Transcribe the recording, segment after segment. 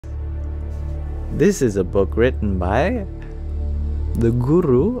This is a book written by the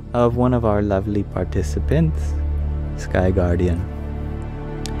guru of one of our lovely participants, Sky Guardian.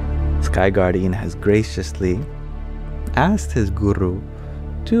 Sky Guardian has graciously asked his guru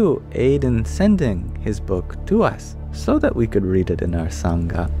to aid in sending his book to us so that we could read it in our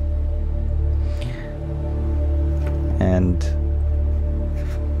Sangha. And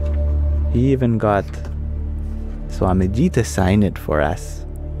he even got Swamiji to sign it for us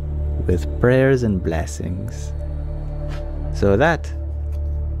with prayers and blessings, so that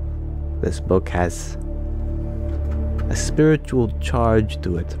this book has a spiritual charge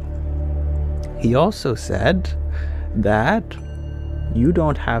to it. He also said that you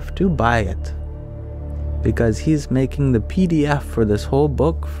don't have to buy it because he's making the PDF for this whole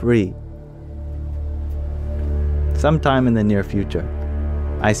book free. Sometime in the near future,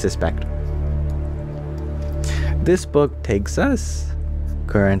 I suspect. This book takes us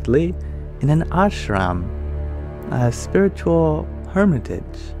currently in an ashram, a spiritual hermitage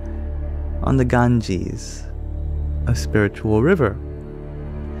on the Ganges, a spiritual river,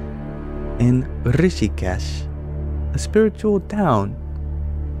 in Rishikesh, a spiritual town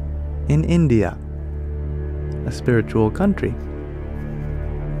in India, a spiritual country.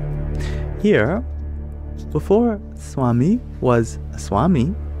 Here, before Swami was a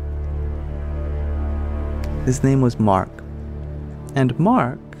Swami, his name was Mark. And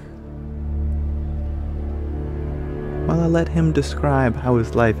Mark, well, I'll let him describe how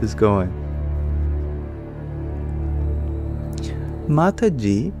his life is going.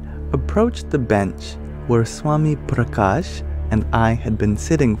 Mataji approached the bench where Swami Prakash and I had been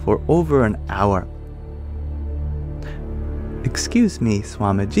sitting for over an hour. "Excuse me,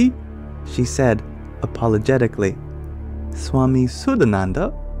 Swamiji," she said apologetically. "Swami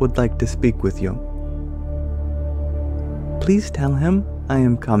Tadatmananda would like to speak with you." "Please tell him I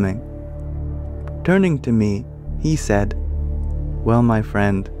am coming." Turning to me, he said, "Well, my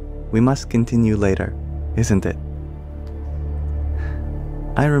friend, we must continue later, isn't it?"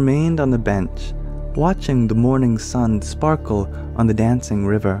 I remained on the bench, watching the morning sun sparkle on the dancing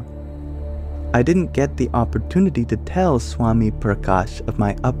river. I didn't get the opportunity to tell Swami Prakash of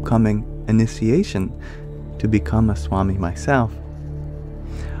my upcoming initiation to become a Swami myself.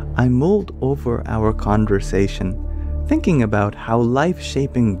 I mulled over our conversation, thinking about how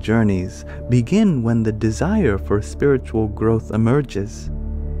life-shaping journeys begin when the desire for spiritual growth emerges.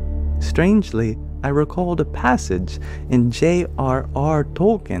 Strangely, I recalled a passage in J.R.R.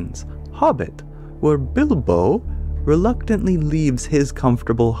 Tolkien's Hobbit, where Bilbo reluctantly leaves his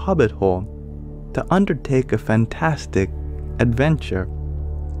comfortable hobbit hole to undertake a fantastic adventure.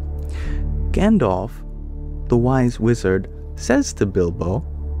 Gandalf, the wise wizard, says to Bilbo,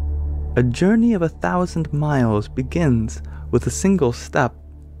 "A journey of 1,000 miles begins with a single step."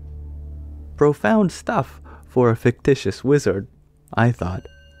 Profound stuff for a fictitious wizard, I thought.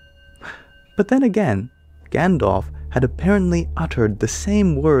 But then again, Gandalf had apparently uttered the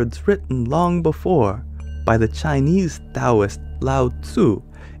same words written long before by the Chinese Taoist Lao Tzu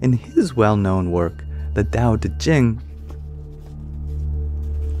in his well-known work, the Tao Te Ching.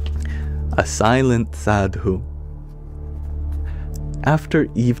 A silent Sadhu. After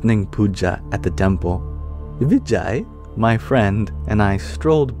evening puja at the temple, Vijay, my friend, and I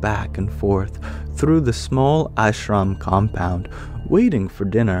strolled back and forth through the small ashram compound, waiting for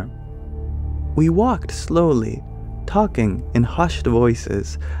dinner. We walked slowly, talking in hushed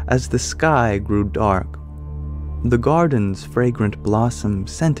voices as the sky grew dark. The garden's fragrant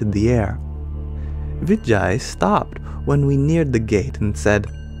blossoms scented the air. Vijay stopped when we neared the gate and said,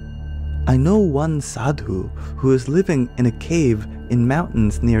 "I know one Sadhu who is living in a cave in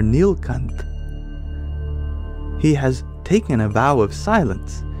mountains near Nilkant. He has taken a vow of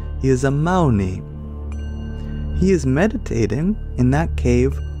silence. He is a Mauni. He is meditating in that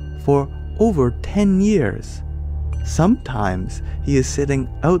cave for over 10 years. Sometimes he is sitting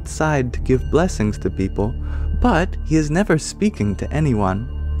outside to give blessings to people, but he is never speaking to anyone."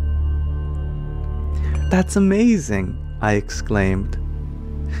 "That's amazing," I exclaimed.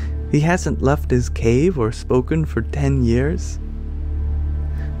 "He hasn't left his cave or spoken for 10 years?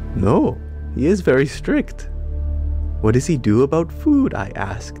 "No, he is very strict." "What does he do about food?" I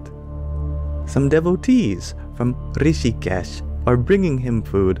asked. "Some devotees from Rishikesh are bringing him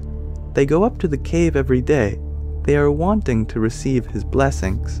food. They go up to the cave every day. They are wanting to receive his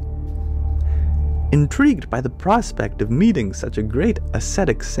blessings." Intrigued by the prospect of meeting such a great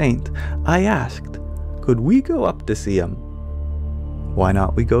ascetic saint, I asked, could we go up to see him? "Why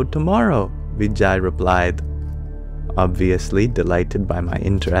not we go tomorrow?" Vijay replied, obviously delighted by my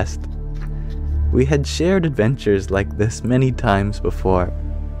interest. We had shared adventures like this many times before.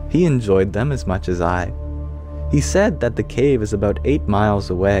 He enjoyed them as much as I. He said that the cave is about 8 miles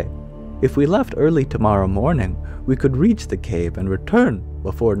away. If we left early tomorrow morning, we could reach the cave and return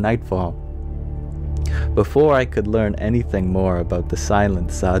before nightfall. Before I could learn anything more about the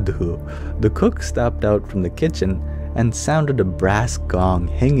silent Sadhu, the cook stepped out from the kitchen and sounded a brass gong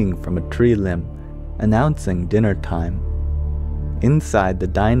hanging from a tree limb, announcing dinner time. Inside the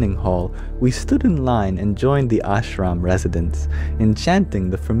dining hall, we stood in line and joined the ashram residents, enchanting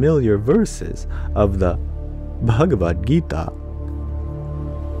the familiar verses of the Bhagavad Gita,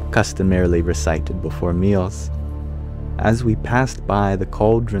 customarily recited before meals. As we passed by the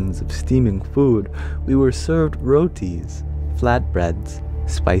cauldrons of steaming food, we were served rotis, flatbreads,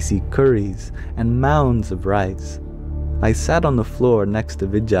 spicy curries, and mounds of rice. I sat on the floor next to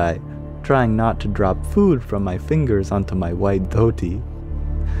Vijay, trying not to drop food from my fingers onto my white dhoti.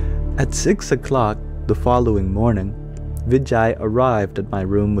 At 6 o'clock the following morning, Vijay arrived at my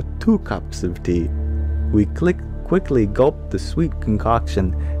room with 2 cups of tea. We quickly gulped the sweet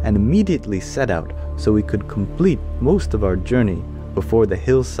concoction and immediately set out so we could complete most of our journey before the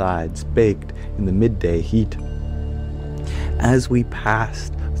hillsides baked in the midday heat. As we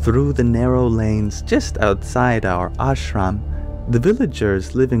passed through the narrow lanes just outside our ashram, the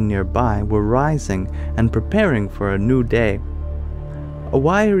villagers living nearby were rising and preparing for a new day. A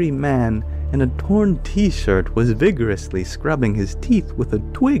wiry man in a torn t-shirt was vigorously scrubbing his teeth with a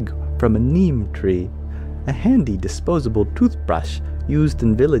twig from a neem tree, a handy disposable toothbrush used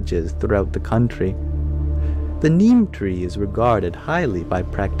in villages throughout the country. The neem tree is regarded highly by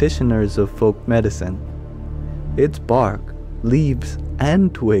practitioners of folk medicine. Its bark, leaves,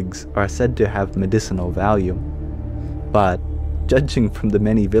 and twigs are said to have medicinal value. But, judging from the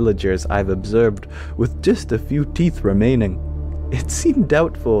many villagers I've observed with just a few teeth remaining, it seemed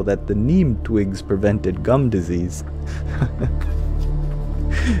doubtful that the neem twigs prevented gum disease.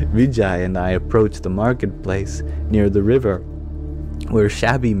 Vijay and I approached the marketplace near the river, where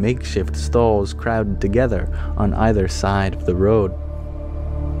shabby makeshift stalls crowded together on either side of the road.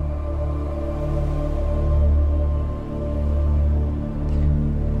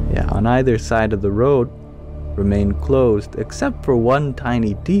 On either side of the road remained closed except for one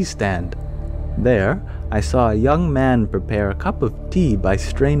tiny tea stand. There, I saw a young man prepare a cup of tea by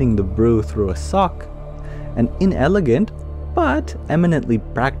straining the brew through a sock, an inelegant but eminently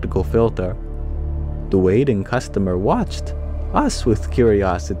practical filter. The waiting customer watched us with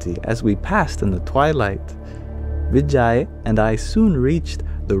curiosity as we passed in the twilight. Vijay and I soon reached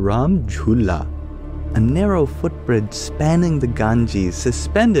the Ram Jhula, a narrow footbridge spanning the Ganges,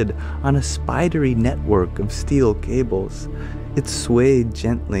 suspended on a spidery network of steel cables. It swayed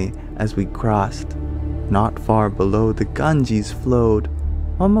gently as we crossed. Not far below, the Ganges flowed,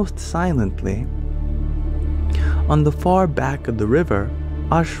 almost silently. On the far back of the river,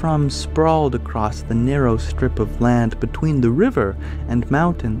 ashrams sprawled across the narrow strip of land between the river and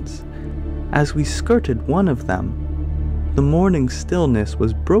mountains. As we skirted one of them, the morning stillness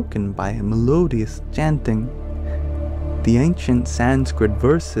was broken by a melodious chanting. The ancient Sanskrit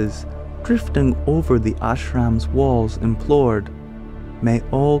verses drifting over the ashram's walls implored, "May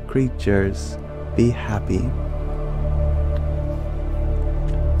all creatures be happy."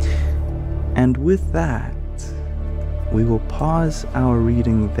 And with that, we will pause our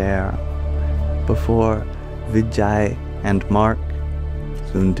reading there before Vijay and Mark,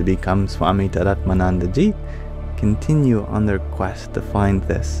 soon to become Swami Tadatmanandaji, continue on their quest to find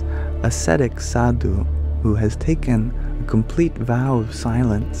this ascetic sadhu who has taken a complete vow of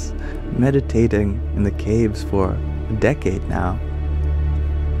silence, meditating in the caves for a decade now.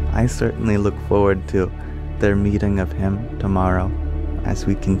 I certainly look forward to their meeting of him tomorrow as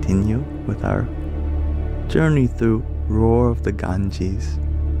we continue with our journey through Roar of the Ganges.